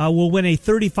will win a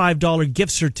 $35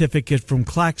 gift certificate from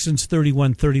Claxons,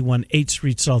 3131 8th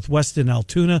Street Southwest in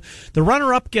Altoona. The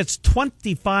runner-up gets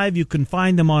 $25. You can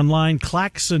find them online,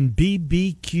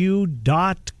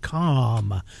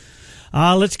 claxonbbq.com.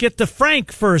 Let's get to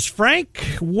Frank first.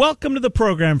 Frank, welcome to the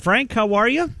program. Frank, how are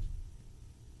you?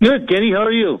 Good, Kenny. How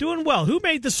are you? Doing well. Who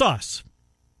made the sauce?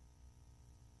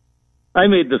 I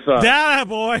made the sauce. Ah,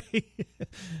 boy.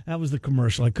 That was the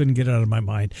commercial. I couldn't get it out of my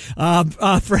mind.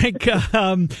 Frank,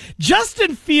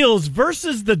 Justin Fields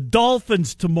versus the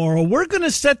Dolphins tomorrow. We're going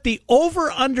to set the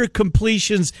over-under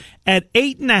completions at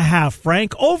 8.5,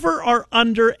 Frank. Over or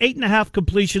under 8.5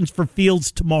 completions for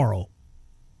Fields tomorrow?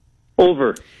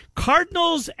 Over.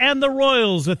 Cardinals and the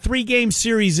Royals, a 3-game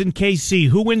series in KC.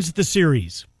 Who wins the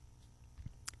series?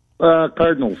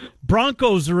 Cardinals.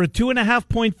 Broncos are a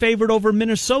 2.5-point favorite over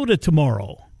Minnesota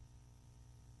tomorrow.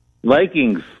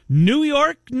 Vikings. New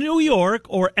York,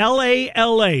 or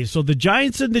LA. So the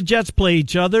Giants and the Jets play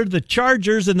each other, the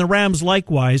Chargers and the Rams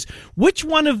likewise. Which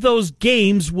one of those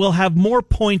games will have more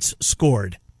points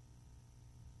scored?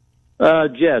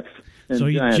 Jets. So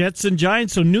Jets and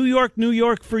Giants. So New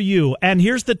York for you. And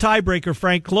here's the tiebreaker,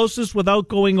 Frank. Closest without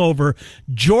going over.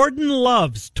 Jordan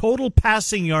Love's total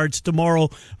passing yards tomorrow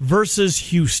versus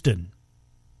Houston.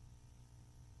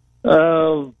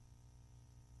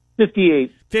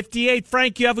 58. 58.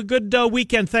 Frank, you have a good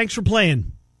weekend. Thanks for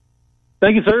playing.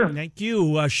 Thank you, sir. Thank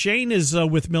you. Shane is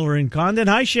with Miller and Condon.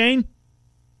 Hi, Shane.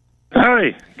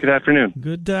 Hi. Good afternoon.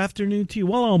 Good afternoon to you.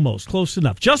 Well, almost. Close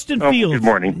enough. Justin Fields. Good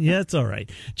morning. Yeah, it's all right.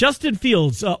 Justin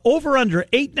Fields, over under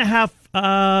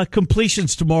 8.5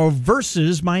 completions tomorrow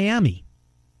versus Miami.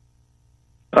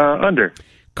 Under.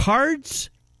 Cards,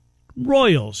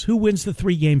 Royals. Who wins the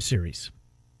 3-game series?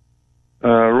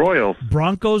 Royals.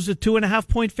 Broncos, a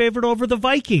 2.5-point favorite over the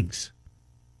Vikings.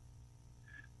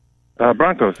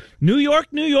 Broncos. New York,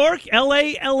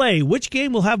 LA. Which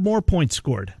game will have more points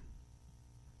scored?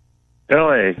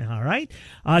 LA. All right.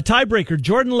 Tiebreaker,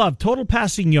 Jordan Love, total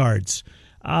passing yards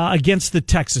against the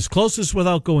Texans. Closest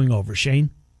without going over, Shane.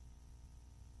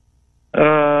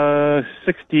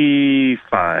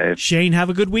 65. Shane, have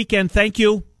a good weekend. Thank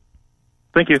you.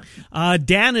 Thank you.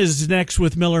 Dan is next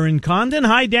with Miller and Condon.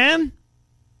 Hi, Dan.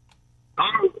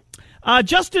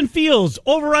 Justin Fields,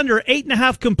 over under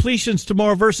 8.5 completions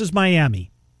tomorrow versus Miami.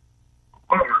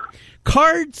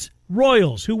 Cards,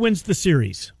 Royals. Who wins the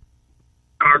series?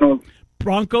 Cardinals.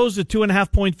 Broncos, a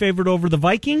 2.5-point favorite over the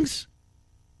Vikings.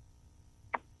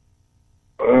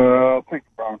 I'll take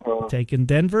the Broncos. Taking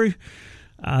Denver.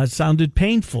 It sounded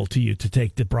painful to you to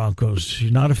take the Broncos.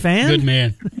 You're not a fan? Good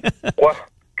man. Well,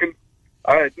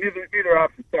 neither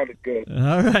option sounded good.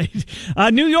 All right.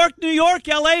 New York,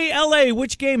 LA.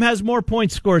 Which game has more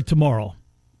points scored tomorrow?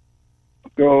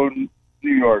 Go New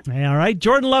York. All right.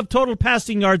 Jordan Love, total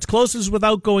passing yards, closest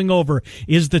without going over,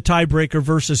 is the tiebreaker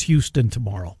versus Houston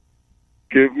tomorrow.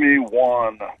 Give me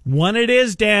 1. 1 it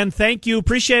is, Dan. Thank you.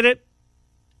 Appreciate it.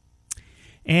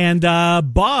 And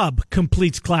Bob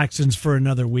completes Claxons for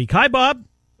another week. Hi, Bob.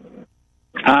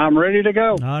 I'm ready to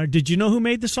go. Did you know who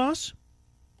made the sauce?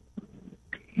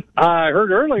 I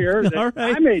heard earlier that All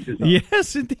right. I made the sauce.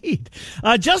 Yes, indeed.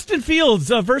 Justin Fields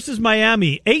versus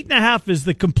Miami. 8.5 is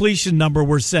the completion number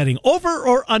we're setting. Over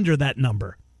or under that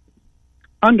number?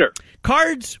 Under.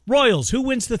 Cards, Royals. Who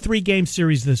wins the 3-game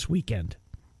series this weekend?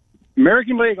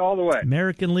 American League all the way.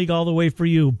 American League all the way for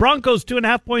you. Broncos,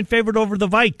 2.5-point favorite over the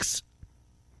Vikes.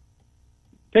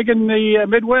 Taking the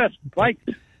Midwest.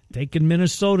 Vikes. Taking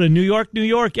Minnesota. New York,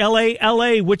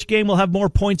 LA. Which game will have more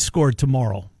points scored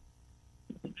tomorrow?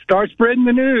 Start spreading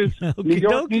the news.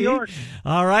 Okey-dokey. New York.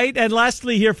 All right. And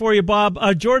lastly here for you, Bob,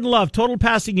 Jordan Love, total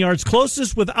passing yards,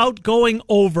 closest without going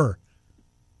over.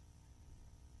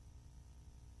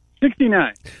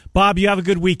 69. Bob, you have a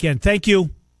good weekend. Thank you.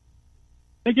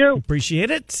 Thank you. Appreciate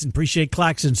it. Appreciate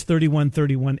Claxons,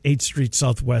 3131 8th Street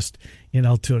Southwest in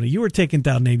Altoona. You were taking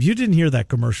down names. You didn't hear that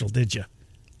commercial, did you?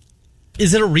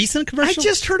 Is it a recent commercial? I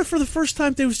just heard it for the first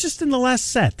time. It was just in the last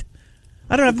set.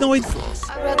 I don't have no idea.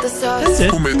 I brought the sauce. That's it.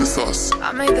 Who made the sauce?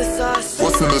 I made the sauce.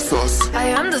 What's in the sauce? I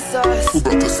am the sauce. Who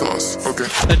brought the sauce? Okay.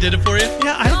 That did it for you?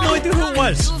 Yeah, I have no idea who it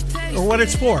was or what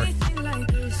it's for.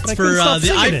 It's for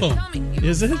the iPhone.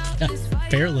 Is it? Yeah,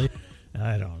 apparently.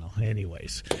 I don't know.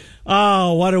 Anyways.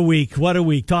 Oh, what a week. What a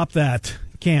week. Top that.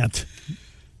 Can't.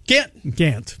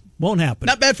 Won't happen.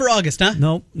 Not bad for August, huh?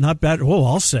 No, not bad. Oh,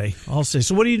 I'll say.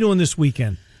 So what are you doing this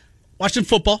weekend? Watching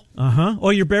football. Uh-huh. Oh,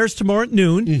 your Bears tomorrow at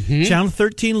noon. Mm-hmm. Channel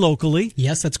 13 locally.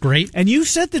 Yes, that's great. And you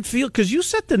said that field, because you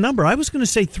set the number. I was going to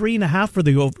say 3.5 for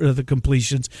the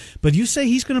completions, but you say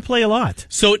he's going to play a lot.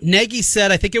 So Nagy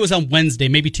said, I think it was on Wednesday,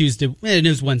 maybe Tuesday. It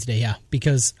was Wednesday, yeah,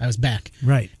 because I was back.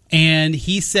 Right. And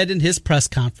he said in his press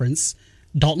conference,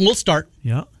 Dalton will start.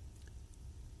 Yeah.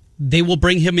 They will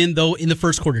bring him in, though, in the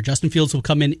first quarter. Justin Fields will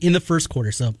come in the first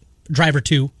quarter. So, driver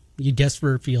 2, you guess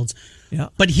for Fields. Yeah.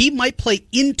 But he might play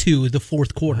into the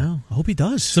fourth quarter. Well, I hope he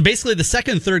does. So, basically, the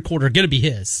second and third quarter are going to be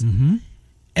his. Mm-hmm.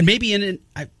 And maybe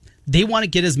they want to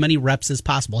get as many reps as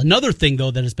possible. Another thing,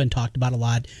 though, that has been talked about a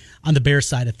lot on the Bears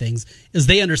side of things is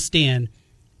they understand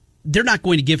they're not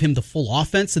going to give him the full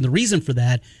offense. And the reason for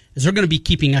that is they're going to be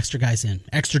keeping extra guys in,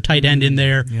 extra tight end in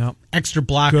there, extra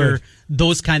blocker,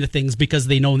 those kind of things, because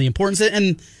they know the importance.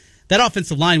 And that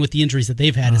offensive line with the injuries that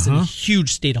they've had is in a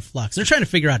huge state of flux. They're trying to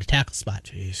figure out a tackle spot.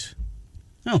 Jeez.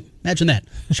 Oh, imagine that.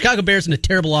 Chicago Bears in a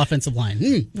terrible offensive line.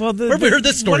 Well, where have we heard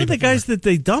this story One of the before? guys that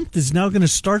they dumped is now going to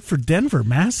start for Denver.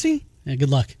 Massey? Yeah,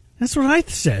 good luck. That's what I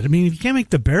said. I mean, if you can't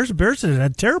make the Bears had a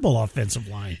terrible offensive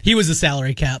line. He was a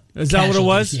salary cap. Is that what it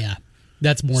was? Yeah.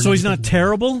 That's more. So he's not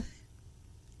terrible?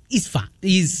 He's fine.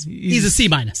 He's a C-.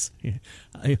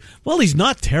 Yeah. Well, he's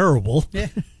not terrible. Yeah.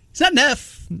 He's not an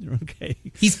F. Okay.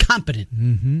 He's competent.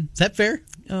 Mm-hmm. Is that fair?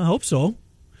 I hope so.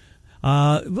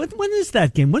 When is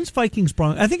that game? When's Vikings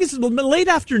Broncos? I think it's late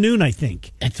afternoon, I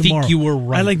think. Tomorrow. Think you were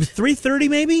right. Like 3:30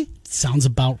 maybe? Sounds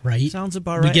about right. Sounds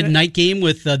about right. We get a night game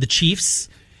with the Chiefs.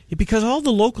 Yeah, because all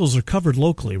the locals are covered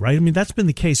locally, right? I mean, that's been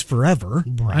the case forever.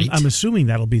 Right. I'm assuming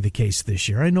that'll be the case this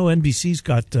year. I know NBC's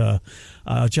got, Channel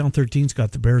 13's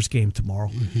got the Bears game tomorrow.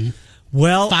 Mm-hmm.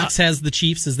 Well, Fox has the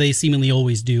Chiefs, as they seemingly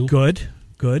always do. Good.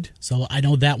 So I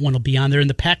know that one will be on there. And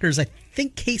the Packers, I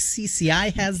think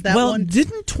KCCI has that one. Well,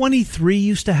 didn't 23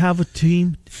 used to have a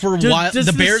team? For a while.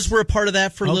 The Bears were a part of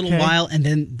that for a little while, and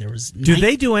then there was... Do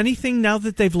they do anything now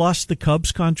that they've lost the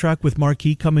Cubs contract with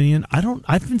Marquee coming in? I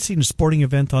haven't seen a sporting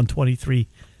event on 23.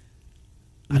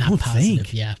 I don't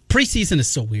think. Yeah. Preseason is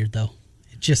so weird, though.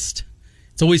 It's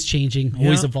always changing,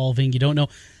 always evolving. You don't know.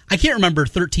 I can't remember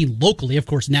 13 locally, of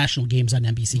course, national games on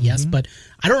NBC, yes, but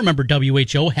I don't remember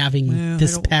WHO having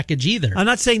this package either. I'm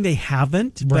not saying they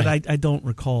haven't, but I don't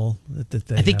recall that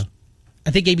they I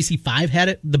think ABC5 had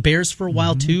it, the Bears for a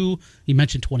while, too. You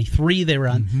mentioned 23. They were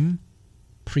on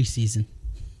preseason.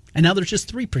 And now there's just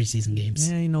 3 preseason games.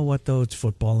 Yeah, you know what, though? It's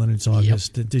football and it's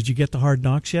August. Yep. Did you get the Hard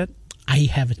Knocks yet? I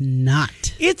have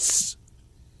not. It's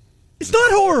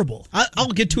not horrible. I'll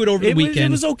get to it over the weekend.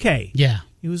 It was okay. Yeah.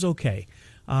 It was okay.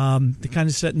 The kind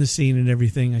of setting the scene and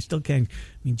everything. I still can't. I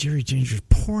mean, Jerry Ginger's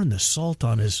pouring the salt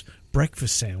on his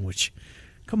breakfast sandwich.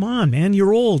 Come on, man,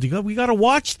 you're old. We got to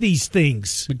watch these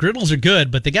things. McGriddles are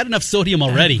good, but they got enough sodium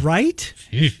already, right?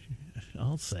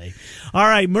 I'll say. All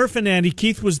right, Murph and Andy.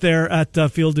 Keith was there at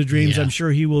Field of Dreams. I'm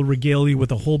sure he will regale you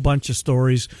with a whole bunch of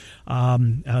stories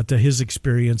to his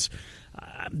experience.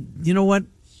 You know what?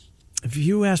 If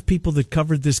you ask people that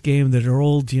covered this game that are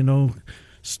old,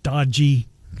 stodgy,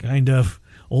 kind of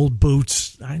old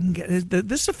boots,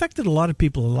 this affected a lot of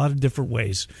people a lot of different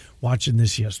ways watching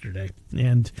this yesterday.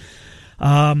 And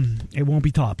it won't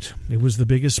be topped. It was the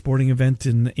biggest sporting event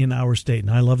in our state.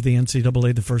 And I love the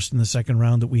NCAA, the first and the second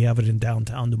round that we have it in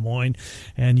downtown Des Moines.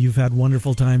 And you've had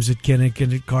wonderful times at Kinnick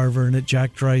and at Carver and at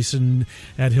Jack Trice and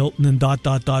at Hilton and ...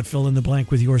 fill in the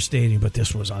blank with your stadium. But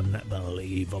this was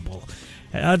unbelievable.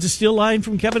 To steal a line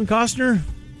from Kevin Costner,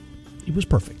 it was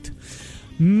perfect.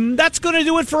 That's going to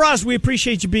do it for us. We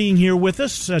appreciate you being here with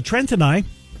us. Trent and I,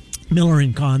 Miller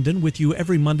and Condon, with you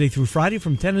every Monday through Friday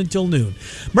from 10 until noon.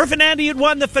 Murph and Andy at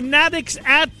 1, the Fanatics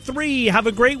at 3. Have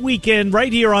a great weekend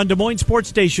right here on Des Moines Sports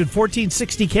Station,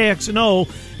 1460 KXNO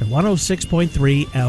and 106.3 FM.